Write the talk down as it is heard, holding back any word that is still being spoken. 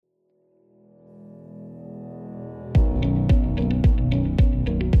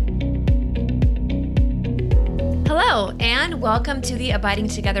Hello, and welcome to the Abiding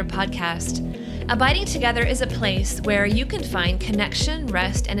Together podcast. Abiding Together is a place where you can find connection,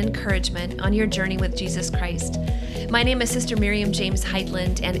 rest, and encouragement on your journey with Jesus Christ. My name is Sister Miriam James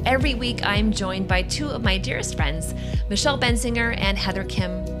Heitland, and every week I am joined by two of my dearest friends, Michelle Bensinger and Heather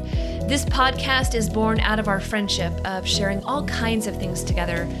Kim. This podcast is born out of our friendship of sharing all kinds of things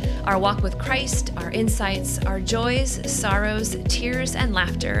together, our walk with Christ, our insights, our joys, sorrows, tears, and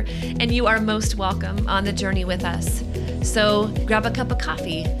laughter, and you are most welcome on the journey with us. So grab a cup of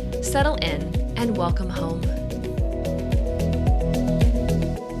coffee, settle in, and welcome home.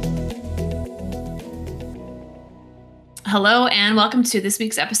 Hello, and welcome to this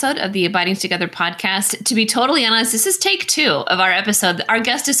week's episode of the Abiding Together podcast. To be totally honest, this is take 2 of our episode. Our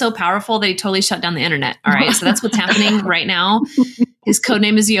guest is so powerful that he totally shut down the internet. All right, so that's what's happening right now. His code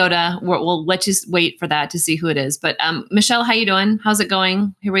name is Yoda. We'll let you wait for that to see who it is. But Michelle, how you doing? How's it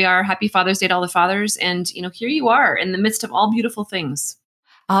going? Here we are. Happy Father's Day to all the fathers. And, here you are in the midst of all beautiful things.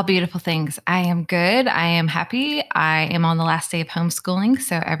 All beautiful things. I am good. I am happy. I am on the last day of homeschooling,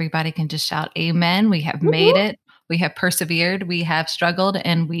 so everybody can just shout amen. We have made it. We have persevered, we have struggled,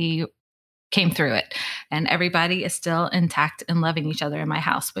 and we came through it. And everybody is still intact and loving each other in my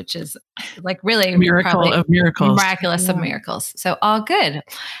house, which is like really miracle of miracles. Miraculous of miracles. So all good.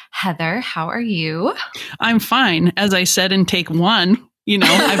 Heather, how are you? I'm fine. As I said in take 1,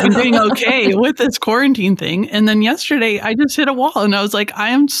 I've been doing okay with this quarantine thing. And then yesterday I just hit a wall and I was like, I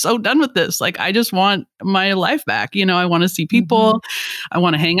am so done with this. Like, I just want my life back. I want to see people. Mm-hmm. I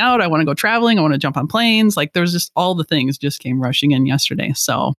want to hang out. I want to go traveling. I want to jump on planes. Like, there's just all the things just came rushing in yesterday.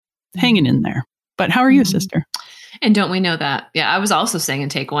 So hanging in there. But how are you, sister? And don't we know that? Yeah, I was also saying in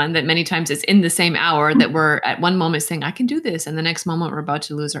take 1 that many times it's in the same hour that we're at one moment saying, I can do this. And the next moment we're about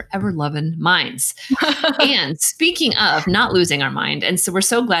to lose our ever-loving minds. And speaking of not losing our mind, and so we're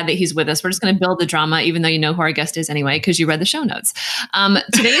so glad that he's with us. We're just going to build the drama, even though you know who our guest is anyway, because you read the show notes.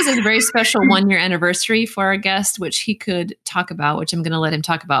 Today is a very special 1-year anniversary for our guest, which he could talk about, which I'm going to let him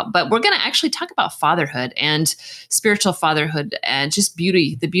talk about. But we're going to actually talk about fatherhood and spiritual fatherhood and just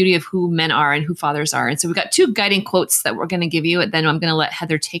beauty, the beauty of who men are and who fathers are. And so we've got 2 guiding quotes that we're going to give you, and then I'm going to let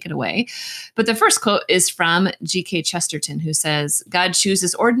Heather take it away. But the first quote is from G.K. Chesterton, who says, God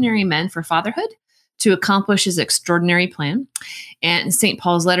chooses ordinary men for fatherhood to accomplish his extraordinary plan. And St.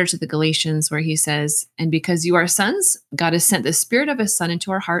 Paul's letter to the Galatians, where he says, and because you are sons, God has sent the spirit of his son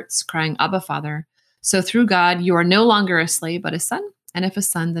into our hearts, crying, Abba, Father. So through God, you are no longer a slave, but a son, and if a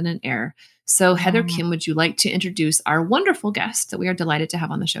son, then an heir. So Heather Kim, would you like to introduce our wonderful guest that we are delighted to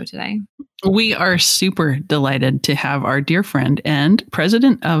have on the show today? We are super delighted to have our dear friend and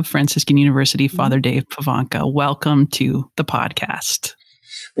president of Franciscan University, Father Dave Pivonka. Welcome to the podcast.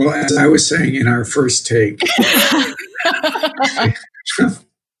 Well, as I was saying in our first take, I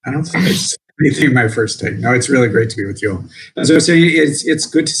don't think I said anything in my first take. No, it's really great to be with you. As I was saying, it's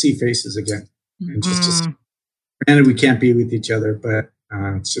good to see faces again. And just granted, we can't be with each other, but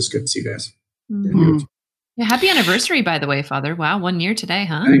it's just good to see you guys. Mm-hmm. Yeah, happy anniversary, by the way, Father. Wow, 1 year today,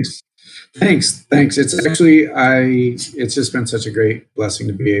 huh? Thanks. It's actually, it's just been such a great blessing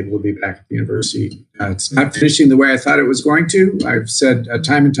to be able to be back at the university. It's not finishing the way I thought it was going to. I've said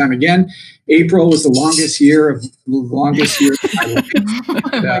time and time again, April was the longest year of my life.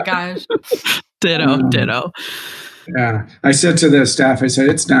 Oh my gosh. Ditto. Yeah, I said to the staff,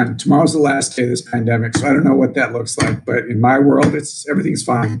 it's done. Tomorrow's the last day of this pandemic, so I don't know what that looks like. But in my world, everything's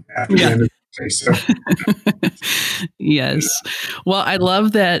fine after the end of the day. So. Yes. Well, I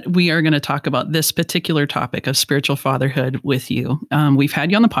love that we are going to talk about this particular topic of spiritual fatherhood with you. We've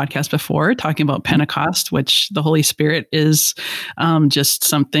had you on the podcast before talking about Pentecost, which the Holy Spirit is just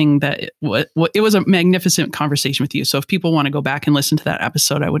something that it was a magnificent conversation with you. So if people want to go back and listen to that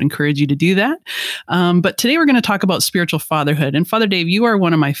episode, I would encourage you to do that. But today we're going to talk about spiritual fatherhood. And Father Dave, you are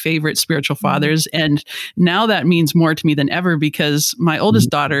one of my favorite spiritual fathers. And now that means more to me than ever because my oldest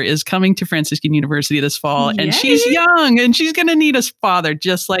daughter is coming to Franciscan University this fall, and she's young and she's going to need a father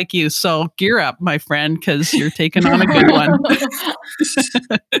just like you. So gear up, my friend, because you're taking on a good one.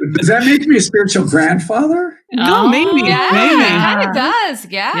 Does that make me a spiritual grandfather? No, maybe. Yeah, it does.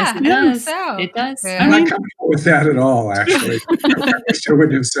 Yeah, yes, it does. So. It does. I'm not comfortable with that at all, actually. I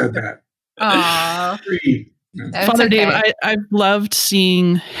wouldn't have said that. Aww. Father Dave, I've loved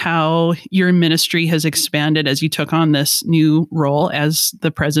seeing how your ministry has expanded as you took on this new role as the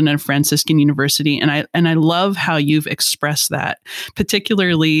president of Franciscan University. And I love how you've expressed that,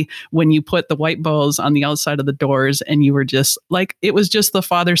 particularly when you put the white bows on the outside of the doors and you were just like, it was just the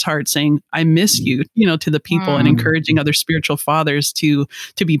Father's heart saying, I miss you, to the people and encouraging other spiritual fathers to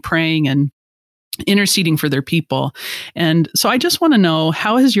be praying and interceding for their people. And so I just want to know,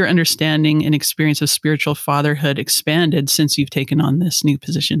 how has your understanding and experience of spiritual fatherhood expanded since you've taken on this new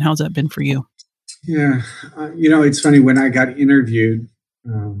position? How's that been for you? Yeah. It's funny, when I got interviewed,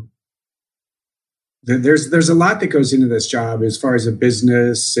 there's a lot that goes into this job as far as a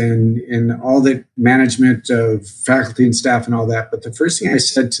business and all the management of faculty and staff and all that. But the first thing I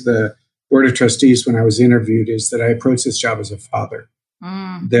said to the board of trustees when I was interviewed is that I approach this job as a father.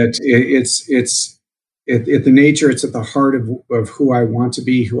 That it's at the nature, it's at the heart of who I want to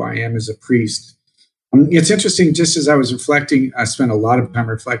be, who I am as a priest. It's interesting, just as I was reflecting, I spent a lot of time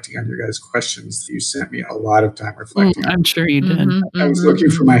reflecting on your guys' questions. You sent me a lot of time reflecting. I'm sure you did. I was looking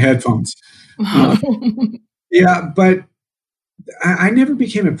for my headphones. Yeah, but I never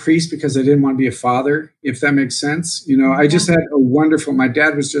became a priest because I didn't want to be a father, if that makes sense. I just had my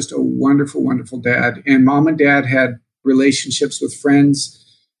dad was just a wonderful, wonderful dad. And mom and dad had relationships with friends.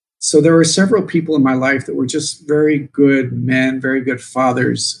 So there were several people in my life that were just very good men, very good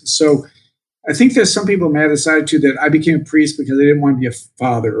fathers. So I think there's some people may have this attitude that I became a priest because I didn't want to be a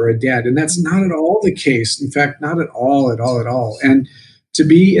father or a dad. And that's not at all the case. In fact, not at all. And to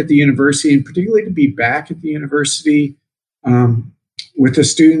be at the university, and particularly to be back at the university with the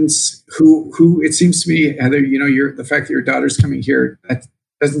students who it seems to me, Heather, the fact that your daughter's coming here, that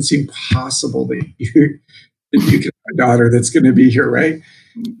doesn't seem possible that you can have a daughter that's going to be here, right?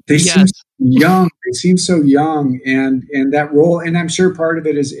 They seem young. They seem so young, and that role. And I'm sure part of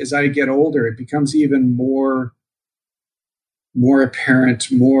it is, as I get older, it becomes even more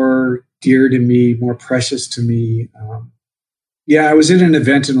apparent, more dear to me, more precious to me. I was at an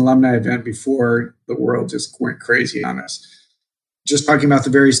alumni event before the world just went crazy on us, just talking about the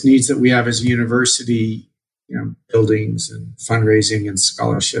various needs that we have as a university, buildings and fundraising and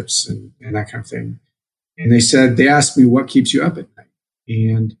scholarships and that kind of thing. And they asked me, what keeps you up at night?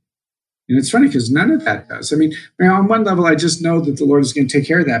 And it's funny because none of that does. I mean, on one level, I just know that the Lord is going to take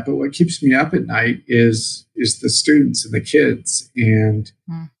care of that. But what keeps me up at night is the students and the kids, and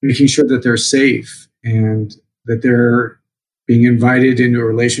making sure that they're safe and that they're being invited into a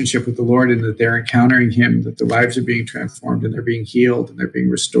relationship with the Lord, and that they're encountering Him, that their lives are being transformed and they're being healed and they're being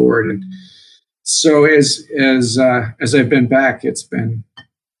restored. And so as I've been back, it's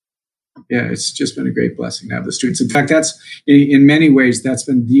just been a great blessing to have the students. In fact, that's in many ways, that's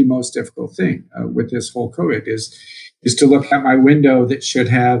been the most difficult thing with this whole COVID is to look at my window that should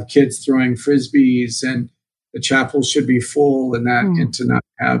have kids throwing Frisbees and the chapel should be full, and and to not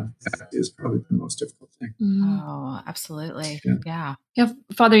have that is probably the most difficult thing. Oh, absolutely. Yeah.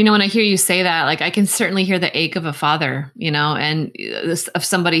 Father, when I hear you say that, like, I can certainly hear the ache of a father, and of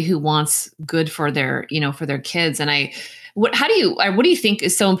somebody who wants good for their kids. And what do you think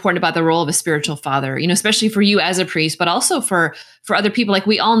is so important about the role of a spiritual father, especially for you as a priest, but also for other people? Like,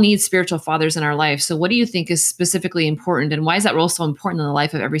 we all need spiritual fathers in our life. So what do you think is specifically important, and why is that role so important in the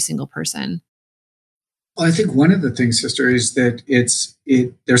life of every single person? Well, I think one of the things, sister, is that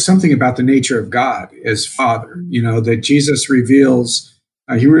there's something about the nature of God as Father, that Jesus reveals.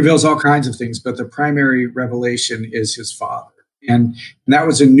 He reveals all kinds of things, but the primary revelation is His Father. And that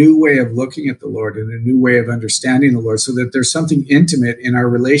was a new way of looking at the Lord and a new way of understanding the Lord, so that there's something intimate in our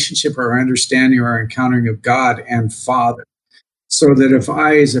relationship, our understanding, or our encountering of God and Father. So that if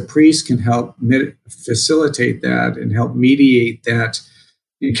I, as a priest, can help facilitate that and help mediate that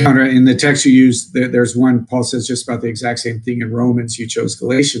encounter. In the text you use, there's one, Paul says just about the exact same thing in Romans. You chose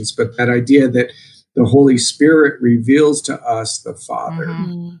Galatians, but that idea that the Holy Spirit reveals to us the Father.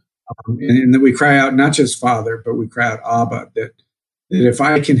 And that we cry out, not just Father, but we cry out Abba, that if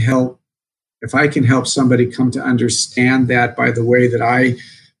I can help somebody come to understand that by the way that I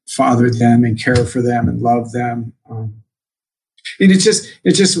father them and care for them and love them. And it's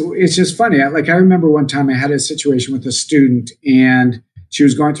just funny. I remember one time I had a situation with a student, and she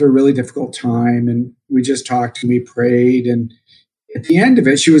was going through a really difficult time, and we just talked and we prayed. And at the end of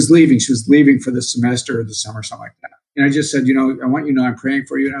it, she was leaving. She was leaving for the semester or the summer, something like that. And I just said, I want you to know I'm praying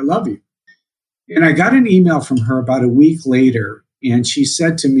for you and I love you. And I got an email from her about a week later, and she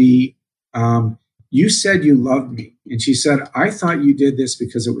said to me, you said you loved me. And she said, I thought you did this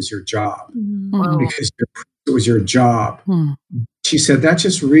because it was your job, because it was your job. She said, that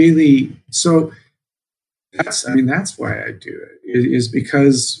just really, so that's why I do it, is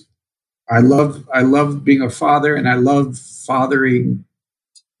because I love being a father, and I love fathering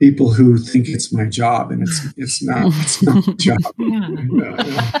people who think it's my job, and it's not my job.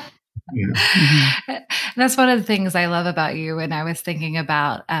 That's one of the things I love about you. When I was thinking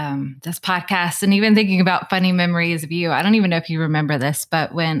about this podcast and even thinking about funny memories of you, I don't even know if you remember this,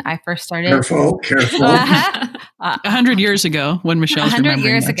 but when I first started. Careful. 100 years ago when Michelle's 100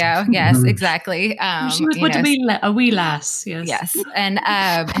 years ago. Yes, Mhm. exactly. She was but a wee lass. Yes. Yes. And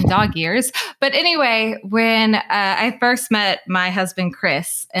dog years. But anyway, when I first met my husband,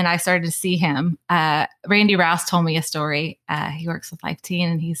 Chris, and I started to see him, Randy Rouse told me a story. He works with Life Teen,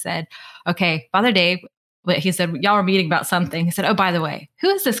 and he said, okay, Father Dave, he said, y'all were meeting about something. He said, oh, by the way, who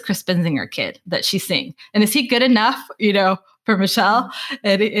is this Chris Benzinger kid that she's seeing? And is he good enough, for Michelle?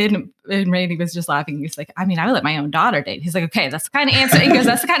 And Randy was just laughing. He was like, I mean, I would let my own daughter date. He's like, okay, that's the kind of answer. He goes,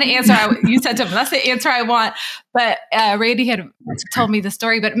 that's the kind of answer you said to him. That's the answer I want. But Randy had told me the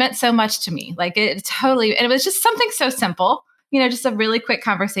story, but it meant so much to me. Like it totally, and it was just something so simple, just a really quick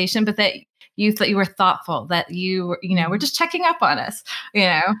conversation, but that you were thoughtful, that you were just checking up on us,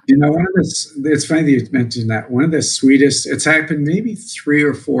 it's funny that you mentioned that. One of the sweetest, it's happened maybe 3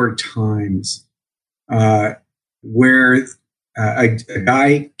 or 4 times where a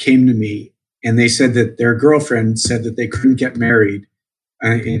guy came to me and they said that their girlfriend said that they couldn't get married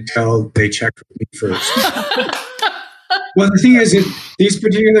until they checked with me first. Well, the thing is, these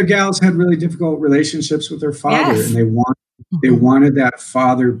particular gals had really difficult relationships with their father, yes. And they wanted that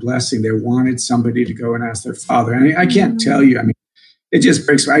father blessing. They wanted somebody to go and ask their father. And I can't tell you. I mean, it just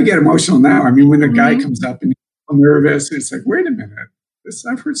breaks me. I get emotional now. I mean, when the guy comes up and he's nervous, it's like, wait a minute.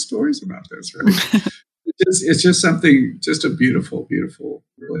 I've heard stories about this, right? It's just something, just a beautiful, beautiful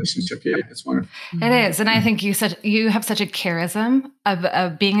relationship. Yeah, it's wonderful. It is. And I think you have such a charism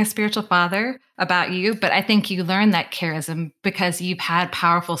of being a spiritual father about you, but I think you learn that charism because you've had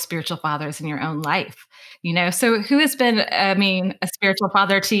powerful spiritual fathers in your own life, So who has been, a spiritual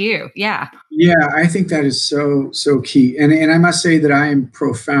father to you? Yeah. Yeah, I think that is so key. And I must say that I am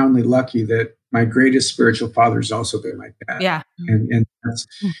profoundly lucky that my greatest spiritual father has also been my dad. Yeah. And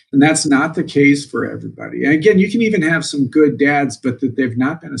that's not the case for everybody. And again, you can even have some good dads, but that they've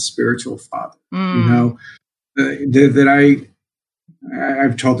not been a spiritual father. That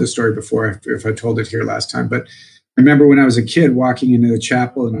I've told this story before, if I told it here last time, but I remember when I was a kid walking into the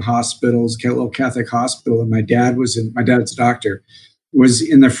chapel in a hospital, a little Catholic hospital, and my dad's a doctor, was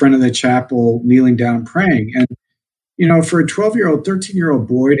in the front of the chapel kneeling down praying. And for a 12-year-old, 13-year-old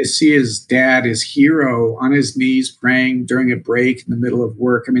boy to see his dad, his hero, on his knees praying during a break in the middle of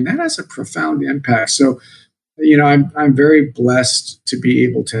work, I mean, that has a profound impact. So, I'm very blessed to be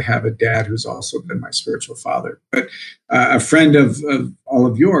able to have a dad who's also been my spiritual father. But a friend of all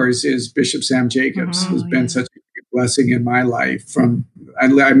of yours is Bishop Sam Jacobs, who's been such a blessing in my life. I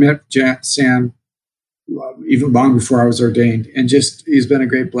met Sam even long before I was ordained, and he's been a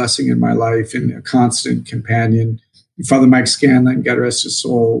great blessing in my life and a constant companion. Father Mike Scanlon, God rest his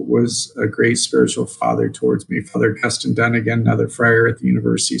soul, was a great spiritual father towards me. Father Augustine Dunnigan, another friar at the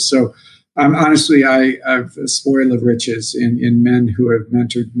university. So honestly, I've a spoil of riches in men who have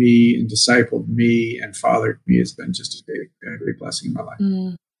mentored me and discipled me and fathered me. Has been just a great blessing in my life.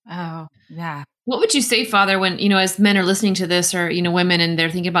 Oh, yeah. What would you say, Father, when, as men are listening to this, or, women, and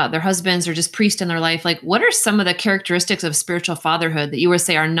they're thinking about their husbands or just priests in their life, like what are some of the characteristics of spiritual fatherhood that you would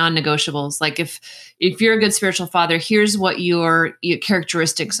say are non-negotiables? Like if you're a good spiritual father, here's what your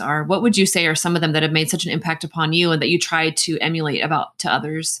characteristics are. What would you say are some of them that have made such an impact upon you and that you try to emulate to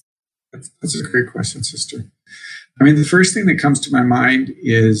others? That's a great question, sister. I mean, the first thing that comes to my mind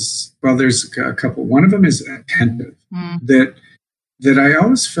is, well, there's a couple. One of them is attentive, that I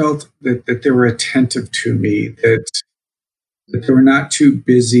always felt that they were attentive to me, that they were not too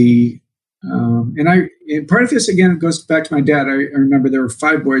busy. And part of this, again, goes back to my dad. I remember there were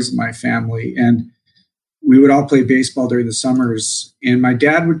 5 boys in my family, and we would all play baseball during the summers. And my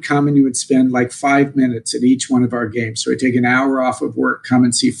dad would come and he would spend like 5 minutes at each one of our games. So he'd take an hour off of work, come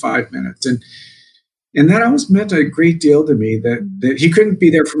and see 5 minutes. And that always meant a great deal to me, that he couldn't be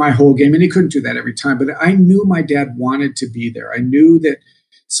there for my whole game, and he couldn't do that every time. But I knew my dad wanted to be there. I knew that,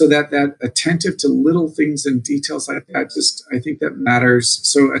 so that attentive to little things and details like that, I think that matters.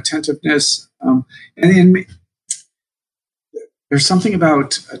 So attentiveness. And then there's something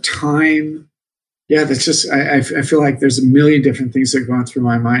about a time. Yeah, that's just, I feel like there's a million different things that are going through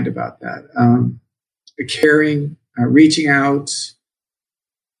my mind about that. Caring, reaching out,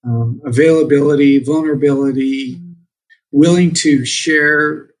 availability, vulnerability, willing to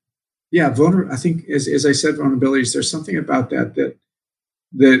share. Yeah, I think as I said, vulnerabilities, there's something about that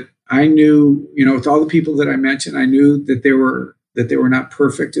I knew, with all the people that I mentioned, I knew that they were not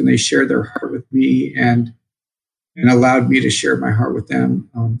perfect, and they shared their heart with me and allowed me to share my heart with them.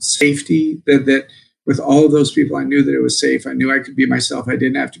 Safety, that with all of those people, I knew that it was safe. I knew I could be myself. I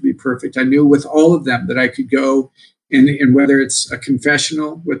didn't have to be perfect. I knew with all of them that I could go, and whether it's a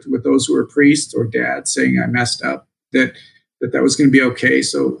confessional with those who are priests or dad saying I messed up, that was going to be okay.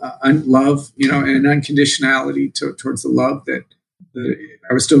 So love, and unconditionality towards the love that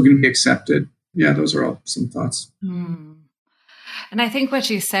I was still going to be accepted. Yeah, those are all some thoughts. And I think what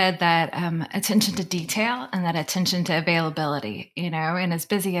you said, that attention to detail and that attention to availability, and as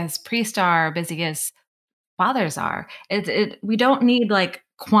busy as priests are, busy as fathers are, we don't need like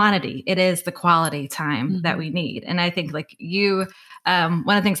quantity. It is the quality time that we need. And I think like you, one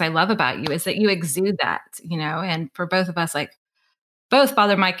of the things I love about you is that you exude that, and for both of us, like both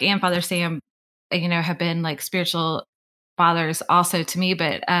Father Mike and Father Sam, have been like spiritual fathers also to me.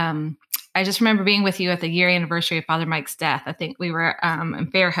 But I just remember being with you at the year anniversary of Father Mike's death. I think we were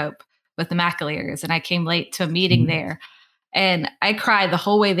in Fairhope with the Macalears, and I came late to a meeting there. And I cried the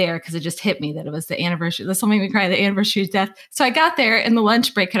whole way there because it just hit me that it was the anniversary. This will make me cry, the anniversary of death. So I got there and the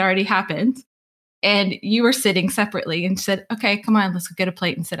lunch break had already happened. And you were sitting separately and said, okay, come on, let's go get a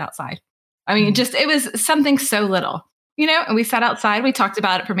plate and sit outside. I mean, it was something so little, and we sat outside. We talked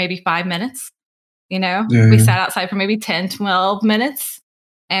about it for maybe 5 minutes, We sat outside for maybe 10, 12 minutes.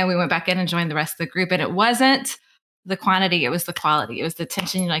 And we went back in and joined the rest of the group. And it wasn't the quantity, it was the quality. It was the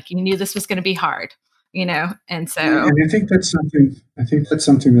tension. Like you knew this was going to be hard, and so. And I think that's something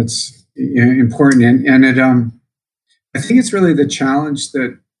that's important. And it, I think it's really the challenge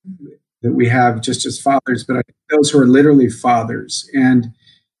that we have just as fathers, but I think those who are literally fathers. And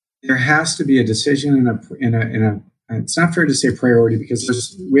there has to be a decision in a it's not fair to say priority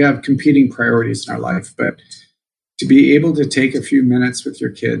because we have competing priorities in our life, but to be able to take a few minutes with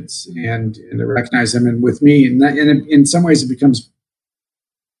your kids and to recognize them, and with me, and in some ways it becomes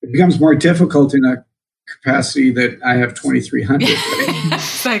more difficult in a capacity that I have 2,300. Right?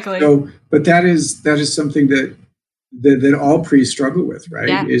 Exactly. So, but that is something that all priests struggle with, right?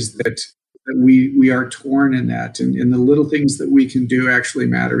 Yeah. Is that we are torn in that, and the little things that we can do actually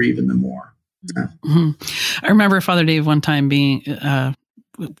matter even the more. Yeah. I remember Father Dave one time being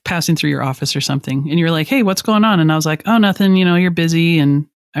passing through your office or something, and you were like, hey, what's going on? And I was like, oh, nothing, you're busy. And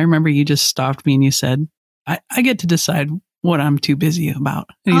I remember you just stopped me and you said, I get to decide what I'm too busy about.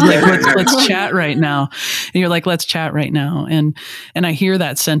 And he's like, let's chat right now. And you're like, let's chat right now. And I hear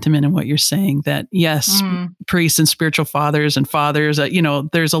that sentiment in what you're saying, that yes, priests and spiritual fathers,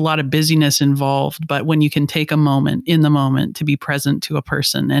 there's a lot of busyness involved, but when you can take a moment in the moment to be present to a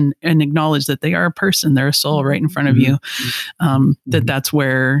person and acknowledge that they are a person, they're a soul right in front of you, that's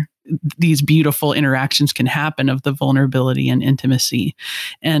where these beautiful interactions can happen of the vulnerability and intimacy.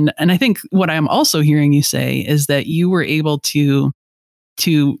 And I think what I'm also hearing you say is that you were able to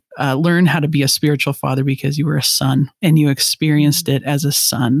learn how to be a spiritual father because you were a son and you experienced it as a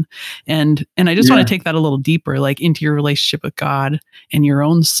son. And I just want to take that a little deeper, like into your relationship with God and your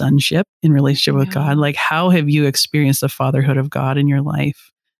own sonship in relationship with God. Like, how have you experienced the fatherhood of God in your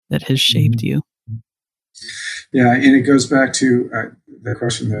life that has shaped you? Yeah, and it goes back to the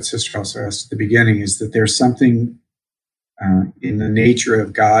question that Sister also asked at the beginning, is that there's something in the nature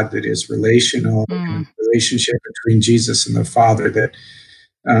of God that is relational, and the relationship between Jesus and the Father, that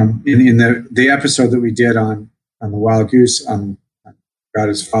in the episode that we did on the Wild Goose, on God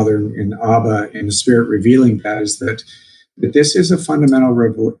as Father in Abba, and the Spirit revealing that, is that this is a fundamental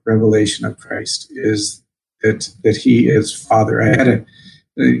revelation of Christ, is that He is Father. I had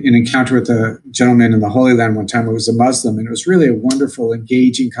an encounter with a gentleman in the Holy Land one time. It was a Muslim, and it was really a wonderful,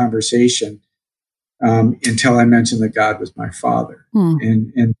 engaging conversation until I mentioned that God was my Father,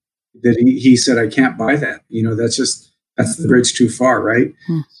 and that he said, I can't buy that. That's the bridge too far, right?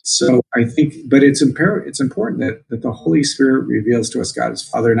 So I think, but it's important that the Holy Spirit reveals to us God as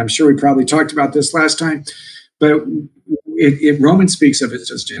Father. And I'm sure we probably talked about this last time, but Romans speaks of it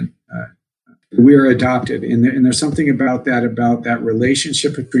as Jim. We are adopted, and there's something about that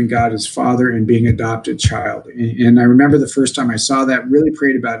relationship between God as Father and being adopted child. And I remember the first time I saw that, really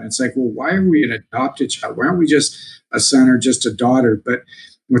prayed about it. And it's like, well, why are we an adopted child? Why aren't we just a son or just a daughter? But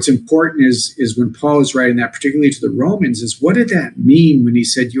what's important is when Paul is writing that, particularly to the Romans, is what did that mean when he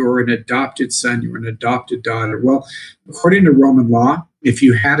said you're an adopted son, you're an adopted daughter? Well, according to Roman law, if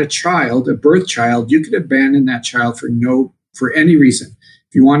you had a child, a birth child, you could abandon that child for any reason.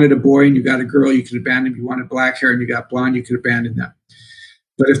 If you wanted a boy and you got a girl, you could abandon them. If you wanted black hair and you got blonde, you could abandon them.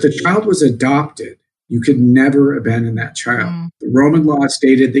 But if the child was adopted, you could never abandon that child. The Roman law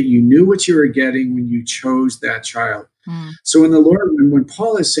stated that you knew what you were getting when you chose that child. So in the Lord, when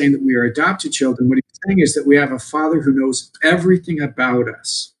Paul is saying that we are adopted children, what he's saying is that we have a Father who knows everything about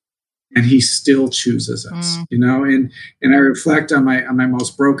us. and he still chooses us, and I reflect on my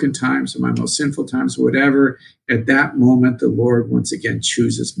most broken times, or my most sinful times, whatever. At that moment, the Lord once again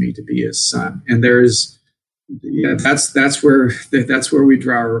chooses me to be his son. And that's where we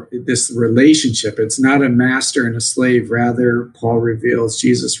draw this relationship. It's not a master and a slave. Rather,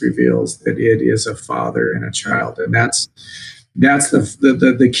 Jesus reveals that it is a father and a child. And that's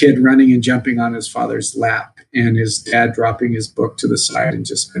the kid running and jumping on his father's lap, and his dad dropping his book to the side and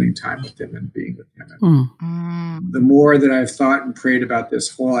just spending time with him and being with him. And the more that I've thought and prayed about this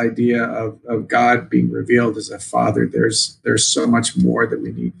whole idea of God being revealed as a father, there's so much more that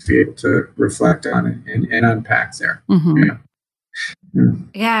we need to be able to reflect on and unpack there.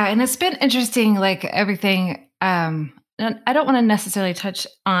 Yeah, and it's been interesting, like everything. And I don't want to necessarily touch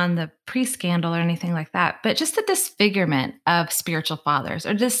on the pre-scandal or anything like that, but just the disfigurement of spiritual fathers,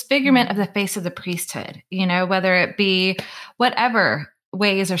 or disfigurement of the face of the priesthood, whether it be whatever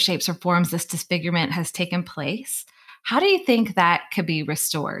ways or shapes or forms this disfigurement has taken place. How do you think that could be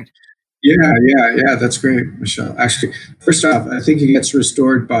restored? Yeah. That's great, Michelle. Actually, first off, I think it gets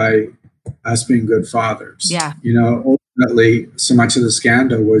restored by us being good fathers. Yeah. Ultimately, so much of the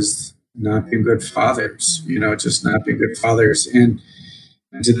scandal was not being good fathers, just not being good fathers. And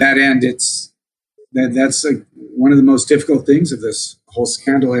to that end, that's like one of the most difficult things of this whole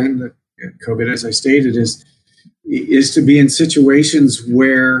scandal and the COVID, as I stated, is to be in situations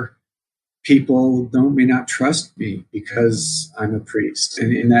where people may not trust me because I'm a priest,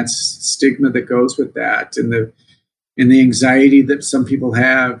 and that's stigma that goes with that, and the anxiety that some people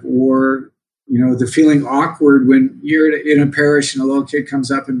have, or the feeling awkward when you're in a parish and a little kid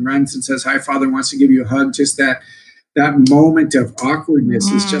comes up and runs and says, "Hi, Father," wants to give you a hug. Just that moment of awkwardness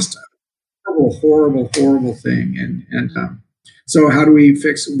is just a horrible thing. And so how do we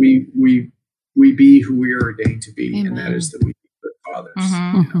fix? We be who we are ordained to be, and that is that we be good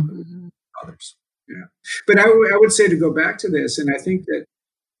fathers. Fathers. Yeah. But I would say, to go back to this, and I think that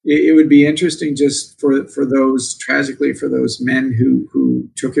it would be interesting just for those, tragically, for those men who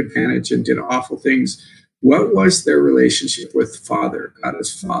took advantage and did awful things. What was their relationship with Father, God as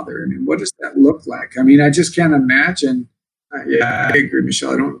Father? And what does that look like? I mean, I just can't imagine. I agree,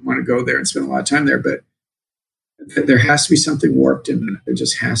 Michelle. I don't want to go there and spend a lot of time there, but there has to be something warped in it. There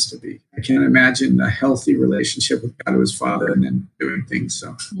just has to be. I can't imagine a healthy relationship with God as Father and then doing things.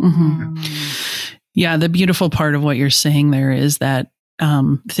 So, Yeah, the beautiful part of what you're saying there is that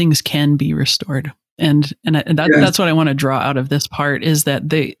things can be restored. And that's what I want to draw out of this part, is that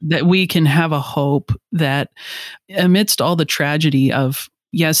that we can have a hope that amidst all the tragedy of,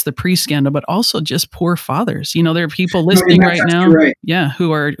 yes, the pre-scandal, but also just poor fathers. There are people listening right now,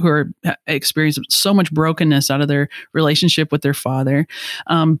 who are experiencing so much brokenness out of their relationship with their father.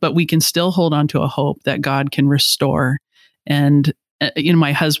 But we can still hold on to a hope that God can restore. And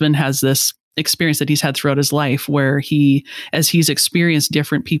my husband has this experience that he's had throughout his life, where as he's experienced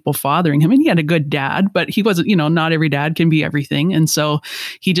different people fathering him, and he had a good dad, but he wasn't, not every dad can be everything. And so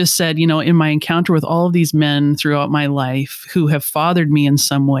he just said, in my encounter with all of these men throughout my life who have fathered me in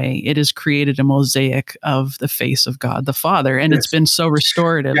some way, it has created a mosaic of the face of God, the Father. And it's been so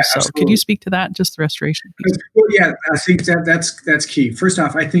restorative. So could you speak to that, just the restoration piece? Well, yeah, I think that's key. First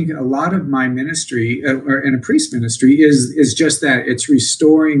off, I think a lot of my ministry, or in a priest ministry, is just that. It's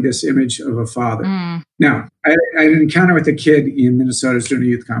restoring this image of a father. Now, I had an encounter with a kid in Minnesota during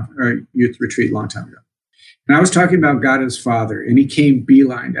a youth retreat a long time ago. And I was talking about God as Father, and he came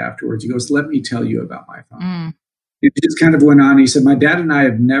beeline afterwards. He goes, "Let me tell you about my father." It just kind of went on. He said, "My dad and I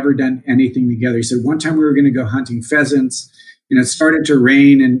have never done anything together." He said, "One time we were going to go hunting pheasants, and it started to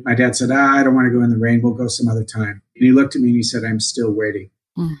rain, and my dad said, I don't want to go in the rain. We'll go some other time." And he looked at me and he said, "I'm still waiting."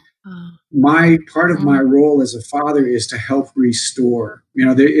 My part of my role as a father is to help restore.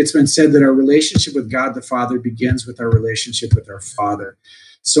 It's been said that our relationship with God the Father begins with our relationship with our Father.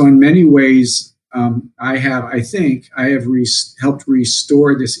 So in many ways, I have helped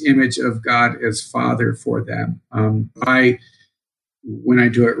restore this image of God as Father for them, by, when I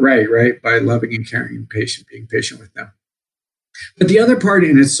do it right, by loving and caring and being patient with them. But the other part,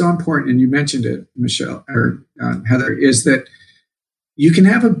 and it's so important, and you mentioned it, Michelle or Heather, is that you can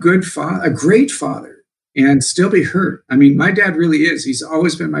have a great father, and still be hurt. I mean, my dad really is. He's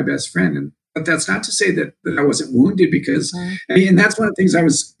always been my best friend. But that's not to say that I wasn't wounded, because, and that's one of the things I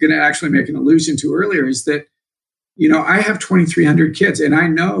was going to actually make an allusion to earlier, is that, I have 2,300 kids, and I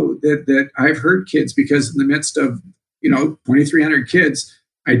know that I've hurt kids, because in the midst of, 2,300 kids,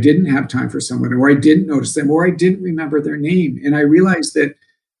 I didn't have time for someone, or I didn't notice them, or I didn't remember their name. And I realized that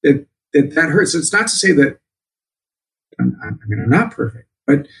hurts. So it's not to say that, I'm not perfect,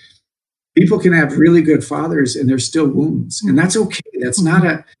 but people can have really good fathers and there's still wounds, and that's okay. That's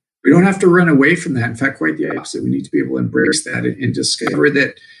not We don't have to run away from that. In fact, quite the opposite. We need to be able to embrace that and discover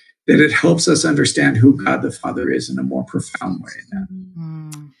that it helps us understand who God the Father is in a more profound way.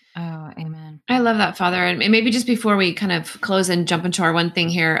 Oh, amen. I love that, Father. And maybe just before we kind of close and jump into our one thing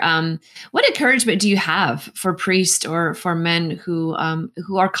here, what encouragement do you have for priests or for men who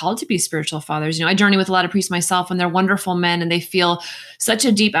are called to be spiritual fathers? You know, I journey with a lot of priests myself, and they're wonderful men, and they feel such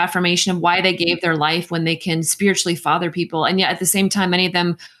a deep affirmation of why they gave their life when they can spiritually father people. And yet at the same time, many of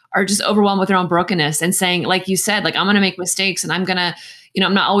them are just overwhelmed with their own brokenness and saying, like you said, like, I'm going to make mistakes, and I'm going to,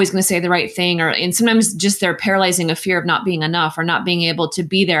 I'm not always going to say the right thing, and sometimes just they're paralyzing a fear of not being enough or not being able to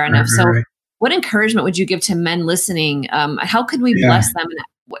be there enough. So what encouragement would you give to men listening? How could we bless them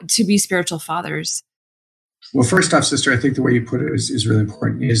to be spiritual fathers? Well, first off, sister, I think the way you put it is really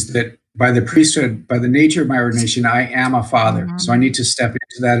important, is that by the priesthood, by the nature of my ordination, I am a father. Mm-hmm. So I need to step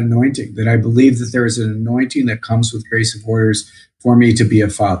into that anointing, that I believe that there is an anointing that comes with grace of orders for me to be a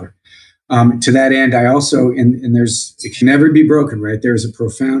father. To that end, I also, and it can never be broken, right? There's a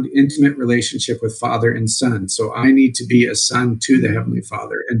profound, intimate relationship with Father and Son. So I need to be a son to the Heavenly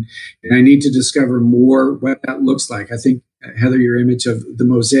Father. And I need to discover more what that looks like. I think, Heather, your image of the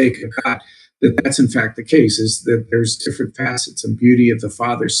mosaic of God, that's in fact the case, is that there's different facets and beauty of the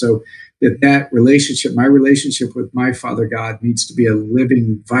Father. So that relationship, my relationship with my Father God, needs to be a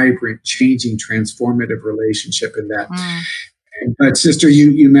living, vibrant, changing, transformative relationship in that. But sister,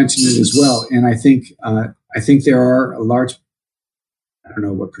 you mentioned it as well, and I think there are a large, I don't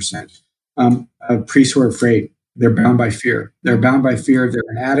know what percent, of priests who are afraid. They're bound by fear. They're bound by fear of their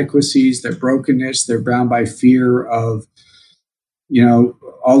inadequacies, their brokenness. They're bound by fear of,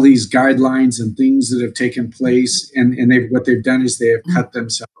 all these guidelines and things that have taken place, and what they've done is they have cut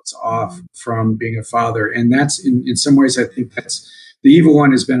themselves off from being a father, and that's in some ways, I think that's. The evil one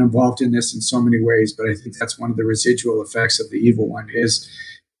has been involved in this in so many ways, but I think that's one of the residual effects of the evil one, is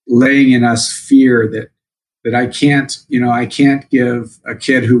laying in us fear that I can't give a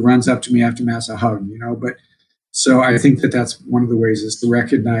kid who runs up to me after Mass a hug, but so I think that's one of the ways, is to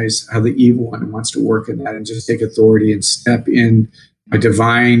recognize how the evil one wants to work in that and just take authority and step in a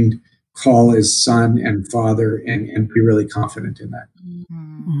divine call as son and father and be really confident in that.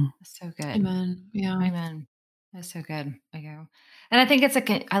 Mm-hmm. That's so good. Amen. Yeah. Amen. That's so good. And I think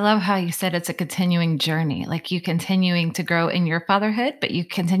I love how you said it's a continuing journey, like you continuing to grow in your fatherhood, but you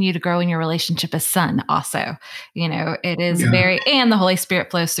continue to grow in your relationship as son also. It is and the Holy Spirit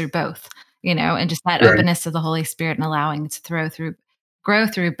flows through both, and just that openness to the Holy Spirit and allowing it to grow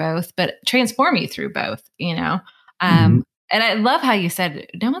through both, but transform you through both, And I love how you said,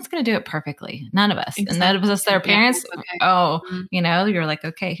 no one's going to do it perfectly. None of us. Exactly. And none of us, their parents, you're like,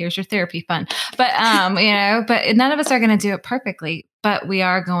 okay, here's your therapy fund. But, but none of us are going to do it perfectly, but we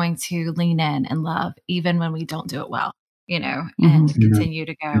are going to lean in and love, even when we don't do it well, and continue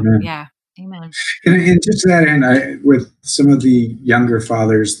to go. Amen. Yeah. Amen. And just to that end, with some of the younger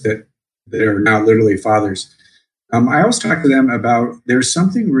fathers that are now literally fathers, I always talk to them about, there's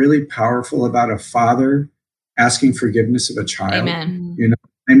something really powerful about a father asking forgiveness of a child. Amen.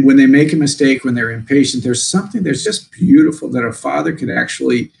 And when they make a mistake, when they're impatient, there's just beautiful that a father could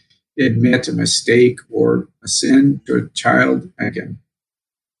actually admit a mistake or a sin to a child, again,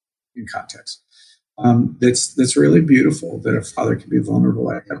 in context. That's really beautiful, that a father can be vulnerable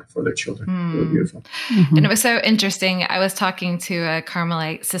like that before their children. Really beautiful. Mm-hmm. And it was so interesting. I was talking to a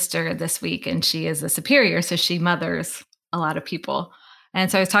Carmelite sister this week, and she is a superior, so she mothers a lot of people. And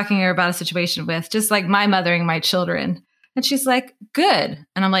so I was talking to her about a situation with just like my mothering my children. And she's like, good.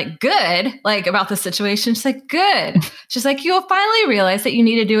 And I'm like, good? Like about the situation? She's like, good. She's like, you'll finally realize that you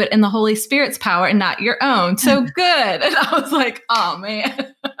need to do it in the Holy Spirit's power and not your own. So good. And I was like, oh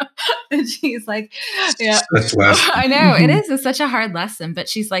man. And she's like, yeah, I know it is. It's such a hard lesson, but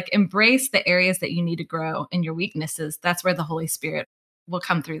she's like, embrace the areas that you need to grow in your weaknesses. That's where the Holy Spirit will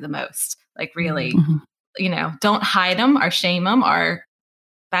come through the most. Like really, don't hide them or shame them or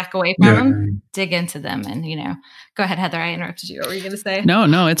back away from them, dig into them. And, go ahead, Heather, I interrupted you. What were you going to say?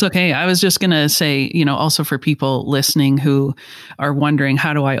 No, it's okay. I was just going to say, also for people listening who are wondering,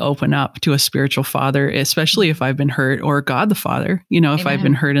 how do I open up to a spiritual father, especially if I've been hurt, or God the Father, if I've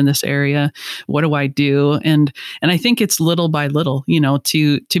been hurt in this area, what do I do? And I think it's little by little,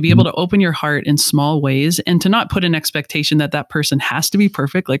 to be able to open your heart in small ways and to not put an expectation that person has to be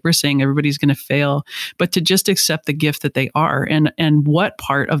perfect. Like we're saying, everybody's going to fail, but to just accept the gift that they are. And what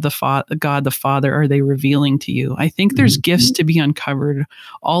part of the God the Father are they revealing to you? I think there's gifts to be uncovered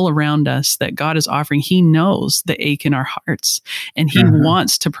all around us that God is offering. He knows the ache in our hearts, and He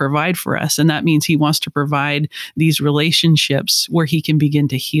wants to provide for us. And that means He wants to provide these relationships where He can begin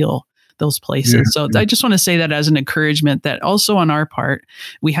to heal those places. So I just want to say that as an encouragement, that also on our part,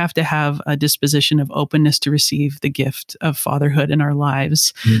 we have to have a disposition of openness to receive the gift of fatherhood in our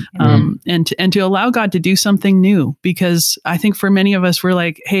lives, and to allow God to do something new. Because I think for many of us, we're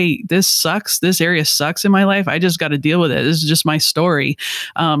like, hey, this sucks. This area sucks in my life. I just got to deal with it. This is just my story.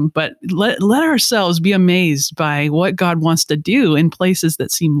 But let ourselves be amazed by what God wants to do in places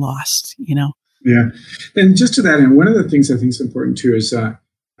that seem lost, Yeah. And just to that end, one of the things I think is important too is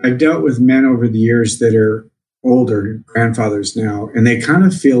I've dealt with men over the years that are older, grandfathers now, and they kind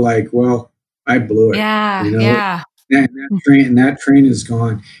of feel like, well, I blew it. Yeah. Yeah. And that train is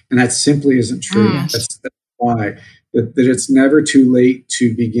gone. And that simply isn't true. That's why. That it's never too late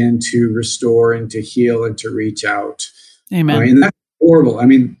to begin to restore and to heal and to reach out. Amen. And that's horrible. I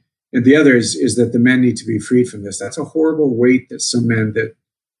mean, and the other is that the men need to be freed from this. That's a horrible weight that some men, that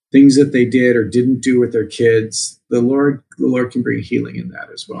things that they did or didn't do with their kids, the Lord can bring healing in that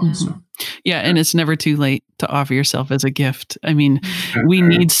as well. So, and it's never too late to offer yourself as a gift. I mean, we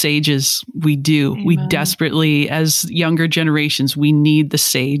need sages. We do. Amen. We desperately, as younger generations, we need the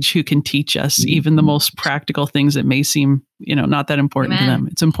sage who can teach us even the most practical things that may seem, not that important to them.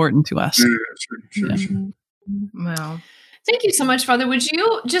 It's important to us. Sure. Wow. Thank you so much, Father. Would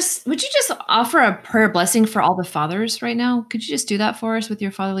you just offer a prayer blessing for all the fathers right now? Could you just do that for us with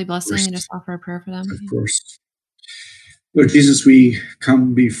your fatherly blessing and just offer a prayer for them? Of course. Lord Jesus, we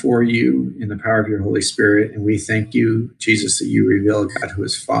come before you in the power of your Holy Spirit, and we thank you, Jesus, that you reveal God who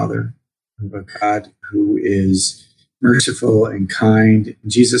is Father, a God who is merciful and kind.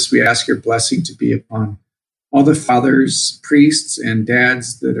 Jesus, we ask your blessing to be upon all the fathers, priests, and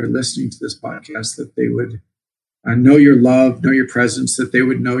dads that are listening to this podcast, that they would know your love, know your presence, that they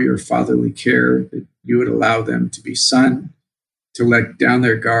would know your fatherly care, that you would allow them to be son, to let down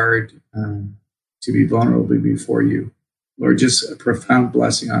their guard, to be vulnerable before you. Lord, just a profound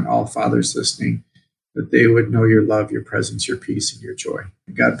blessing on all fathers listening, that they would know your love, your presence, your peace, and your joy.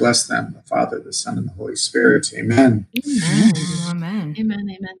 And God bless them, the Father, the Son, and the Holy Spirit. Amen. Amen.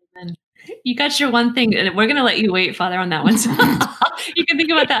 Amen. You got your one thing, and we're going to let you wait, Father, on that one. So you can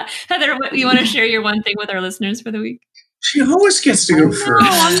think about that. Heather, you want to share your one thing with our listeners for the week? She always gets to go first.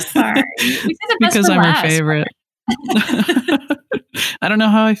 I'm sorry. Because I'm her favorite. I don't know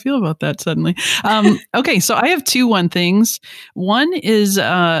how I feel about that suddenly. Okay, so I have two one things. One is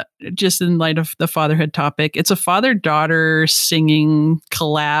just in light of the fatherhood topic. It's a father-daughter singing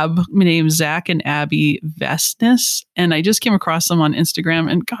collab named Zach and Abby Vestness. And I just came across them on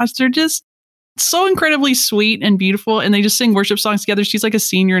Instagram. And gosh, they're just so incredibly sweet and beautiful. And they just sing worship songs together. She's like a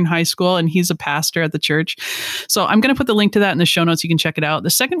senior in high school and he's a pastor at the church. So I'm going to put the link to that in the show notes. You can check it out. The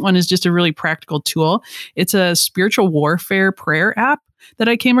second one is just a really practical tool. It's a spiritual warfare prayer app that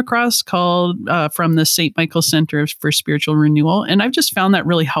I came across called from the St. Michael Center for Spiritual Renewal. And I've just found that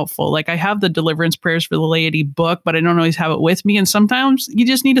really helpful. Like I have the Deliverance Prayers for the Laity book, but I don't always have it with me. And sometimes you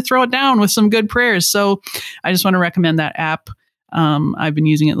just need to throw it down with some good prayers. So I just want to recommend that app. I've been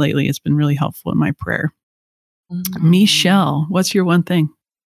using it lately. It's been really helpful in my prayer. Michelle, what's your one thing?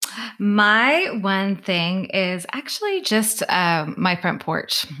 My one thing is actually just my front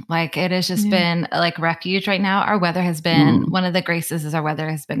porch. Like it has just been like refuge right now. Our weather has been, one of the graces is our weather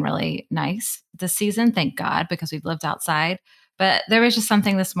has been really nice this season. Thank God, because we've lived outside. But there was just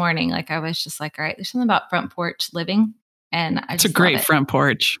something this morning. Like I was just like, all right, there's something about front porch living. And it's a great front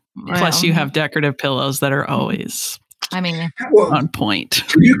porch. Well, plus you have decorative pillows that are always on point.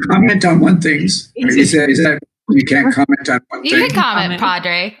 Can you comment on one thing? Is that you can't comment on one thing? You can comment,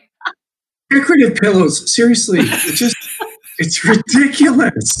 Padre. Decorative pillows, seriously, it's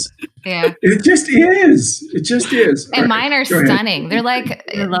ridiculous. Yeah. It just is. And mine are stunning. They're like,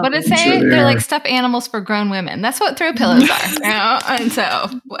 what did it say? They're like stuffed animals for grown women. That's what throw pillows are.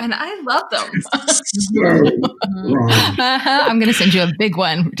 And I love them. So wrong. I'm going to send you a big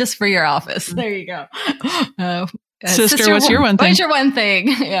one just for your office. There you go. Sister, what's your one thing? What's your one thing?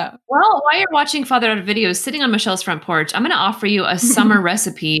 Yeah. Well, while you're watching Fatherhood videos, sitting on Michelle's front porch, I'm going to offer you a summer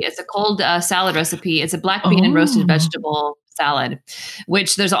recipe. It's a cold salad recipe. It's a black bean and roasted vegetable salad,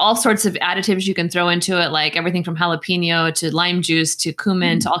 which there's all sorts of additives you can throw into it, like everything from jalapeno to lime juice to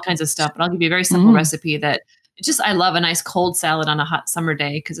cumin to all kinds of stuff. But I'll give you a very simple recipe that I love a nice cold salad on a hot summer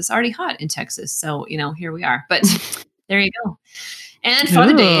day because it's already hot in Texas. So, here we are. But there you go. And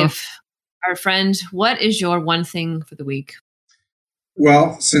Father Dave, our friend, what is your one thing for the week?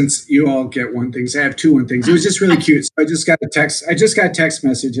 Well, since you all get one thing, so I have two one things. It was just really cute. So I just got a text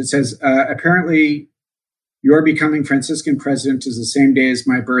message. It says, apparently Your becoming Franciscan president is the same day as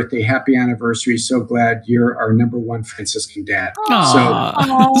my birthday. Happy anniversary. So glad you're our number one Franciscan dad.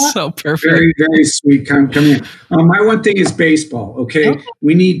 So perfect. Very, very sweet. Come in. My one thing is baseball. Okay.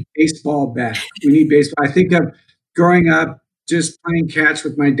 We need baseball back. We need baseball. I think of growing up, just playing catch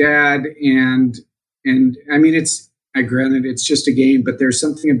with my dad. And I mean, granted, it's just a game, but there's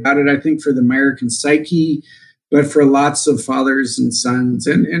something about it, I think, for the American psyche. But for lots of fathers and sons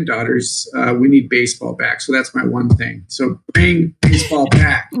and daughters, we need baseball back. So that's my one thing. So bring baseball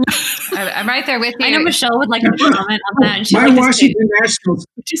back. I'm right there with you. I know Michelle would like to comment on that. My Washington Nationals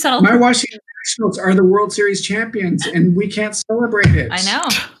are the World Series champions, and we can't celebrate it. I know.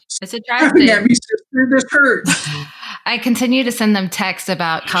 It's a tragedy. This hurts. I continue to send them texts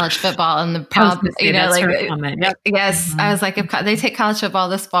about college football and the problem. Yes. Mm-hmm. I was like, if they take college football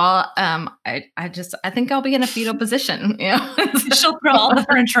this fall, I think I'll be in a fetal position. You know, she'll throw all the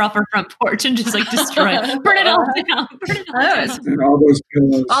furniture off her front porch and just like destroy it. Burn it all down. And all those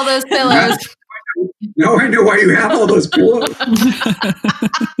pillows. All those pillows. Now I know why you have all those pillows.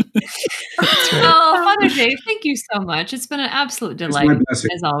 Oh, Father Dave, thank you so much. It's been an absolute delight, as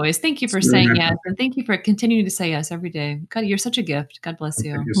always. Thank you for saying yes, and thank you for continuing to say yes every day. God, you're such a gift. God bless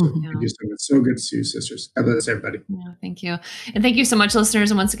you. Thank you so much. It's so good to see you, sisters. God bless everybody. Yeah, thank you. And thank you so much,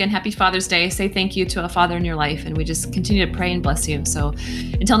 listeners. And once again, happy Father's Day. Say thank you to a father in your life, and we just continue to pray and bless you. So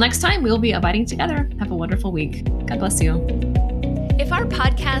until next time, we'll be abiding together. Have a wonderful week. God bless you. If our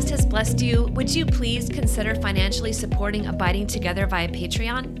podcast has blessed you, would you please consider financially supporting Abiding Together via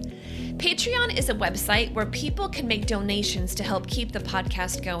Patreon? Patreon is a website where people can make donations to help keep the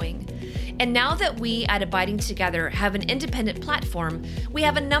podcast going. And now that we at Abiding Together have an independent platform, we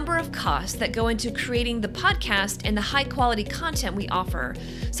have a number of costs that go into creating the podcast and the high quality content we offer,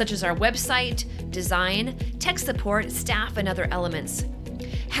 such as our website, design, tech support, staff, and other elements.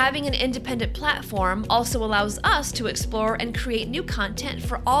 Having an independent platform also allows us to explore and create new content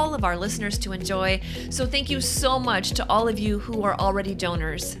for all of our listeners to enjoy. So thank you so much to all of you who are already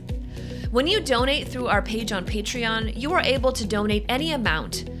donors. When you donate through our page on Patreon, you are able to donate any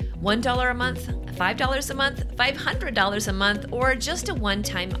amount, $1 a month, $5 a month, $500 a month, or just a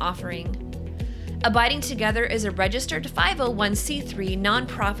one-time offering. Abiding Together is a registered 501c3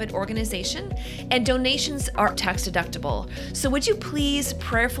 nonprofit organization, and donations are tax deductible. So would you please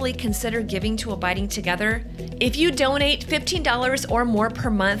prayerfully consider giving to Abiding Together? If you donate $15 or more per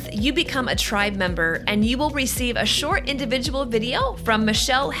month, you become a tribe member, and you will receive a short individual video from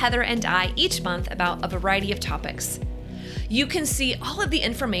Michelle, Heather, and I each month about a variety of topics. You can see all of the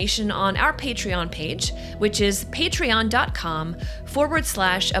information on our Patreon page, which is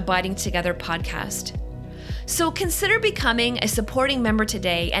patreon.com/Abiding Together podcast. So consider becoming a supporting member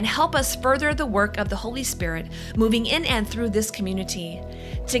today and help us further the work of the Holy Spirit moving in and through this community.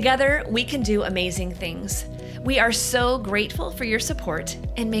 Together, we can do amazing things. We are so grateful for your support,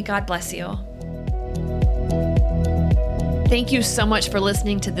 and may God bless you. Thank you so much for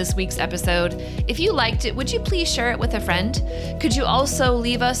listening to this week's episode. If you liked it, would you please share it with a friend? Could you also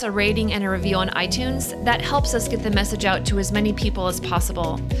leave us a rating and a review on iTunes? That helps us get the message out to as many people as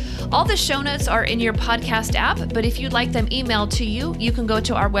possible. All the show notes are in your podcast app, but if you'd like them emailed to you, you can go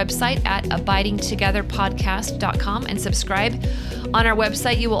to our website at abidingtogetherpodcast.com and subscribe. On our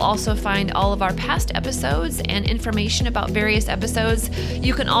website, you will also find all of our past episodes and information about various episodes.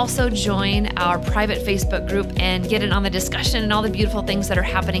 You can also join our private Facebook group and get in on the discussion and all the beautiful things that are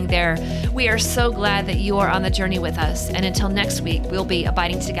happening there. We are so glad that you are on the journey with us. And until next week, we'll be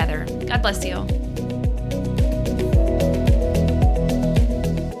abiding together. God bless you.